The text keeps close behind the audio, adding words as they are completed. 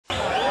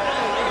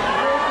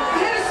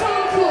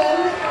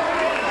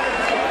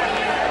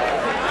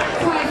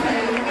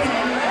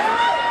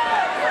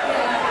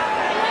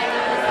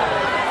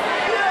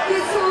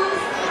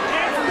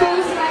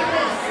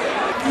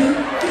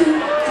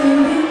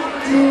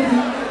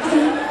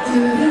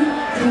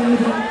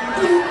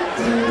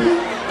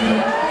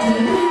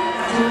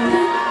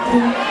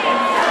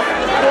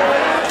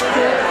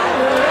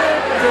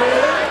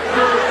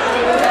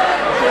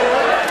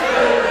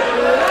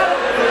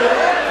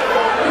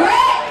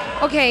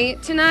Okay,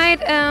 tonight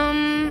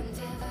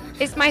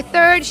it's my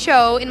third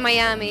show in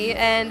Miami,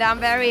 and I'm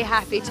very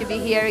happy to be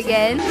here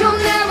again. You'll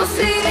never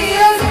see me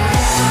again.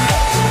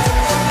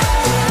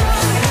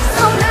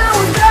 So now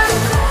I'm done.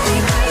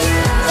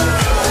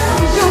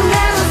 You'll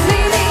never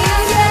see me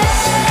again.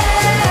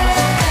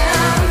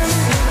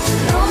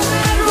 No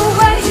matter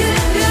what you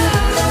do,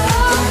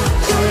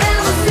 you'll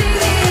never see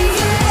me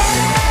again.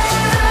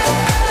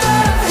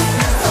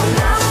 So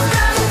now I'm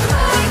done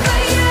crying for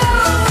you.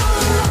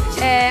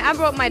 I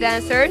brought my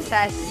dancers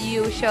as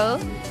usual,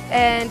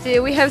 and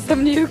we have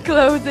some new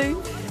clothing,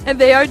 and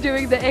they are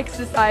doing the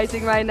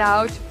exercising right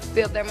now to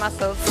build their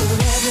muscles.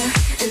 Forever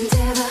and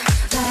ever,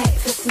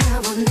 life is now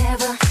or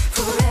never.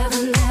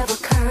 Forever never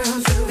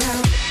comes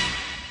around.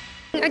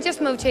 I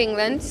just moved to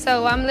England,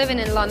 so I'm living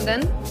in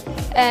London,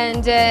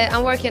 and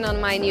I'm working on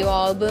my new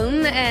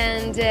album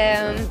and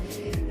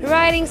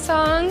writing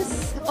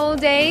songs all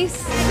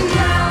days.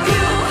 Now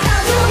you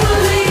have to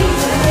believe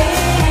me.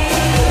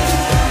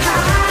 I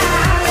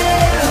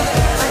live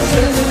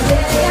until the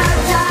day I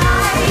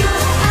die. You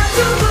have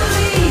to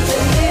believe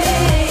me.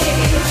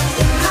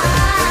 I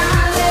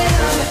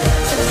live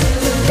until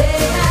the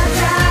day I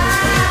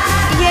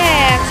die.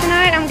 Yeah,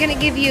 tonight I'm gonna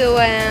give you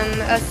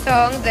a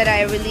song that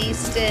I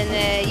released in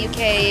UK,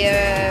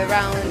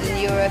 around in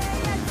Europe,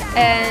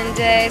 and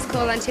it's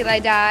called Until I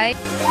Die.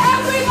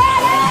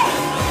 Everybody!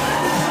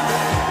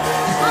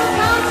 I'm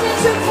counting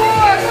to 4.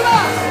 Come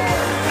on!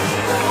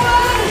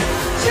 1,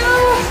 2,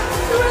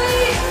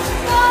 3,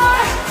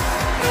 4.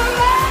 Come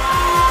on!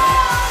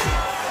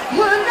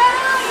 Well,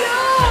 now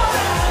you.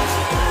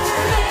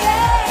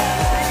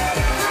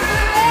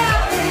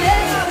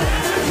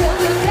 Until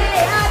the day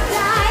I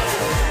die,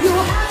 you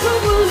have to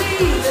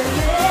believe in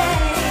me.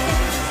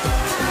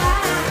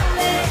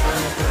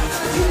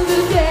 Until the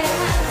day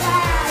I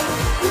die,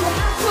 you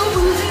have to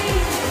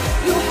believe.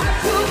 You have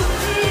to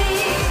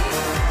believe.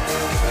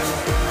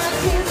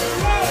 Until the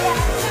day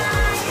I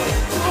die,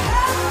 you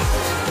have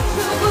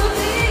to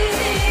believe.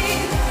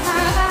 I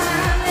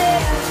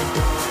live.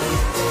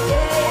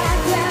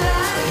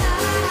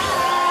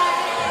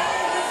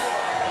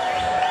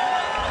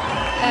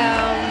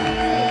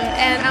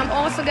 And I'm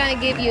also gonna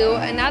give you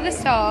another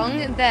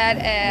song that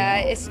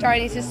is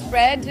starting to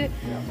spread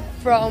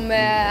from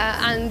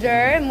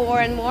under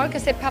more and more,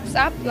 because it pops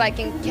up, like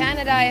in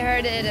Canada I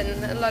heard it,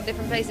 and a lot of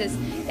different places.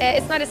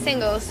 It's not a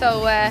single,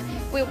 so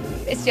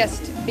it's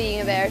just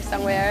being there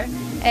somewhere.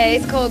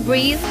 It's called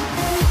Breathe.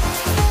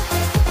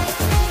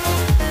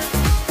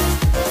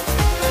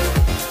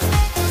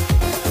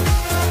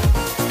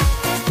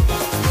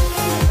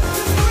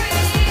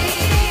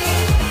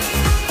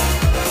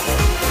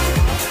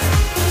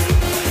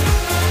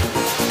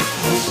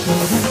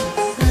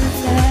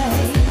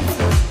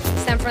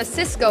 San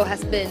Francisco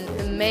has been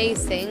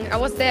amazing. I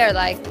was there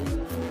like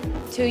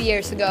 2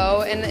 years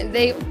ago, and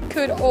they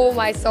could all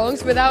my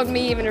songs without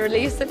me even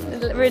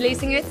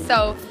releasing it.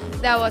 So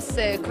that was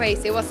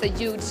crazy. It was a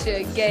huge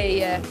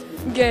gay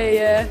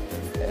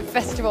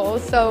festival.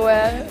 So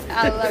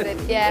I loved it.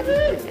 Yeah.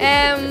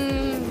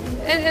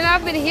 And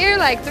I've been here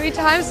like 3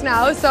 times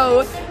now.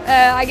 So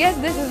I guess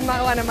this is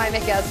one of my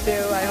meccas too.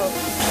 I hope.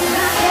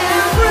 I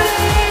can't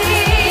breathe.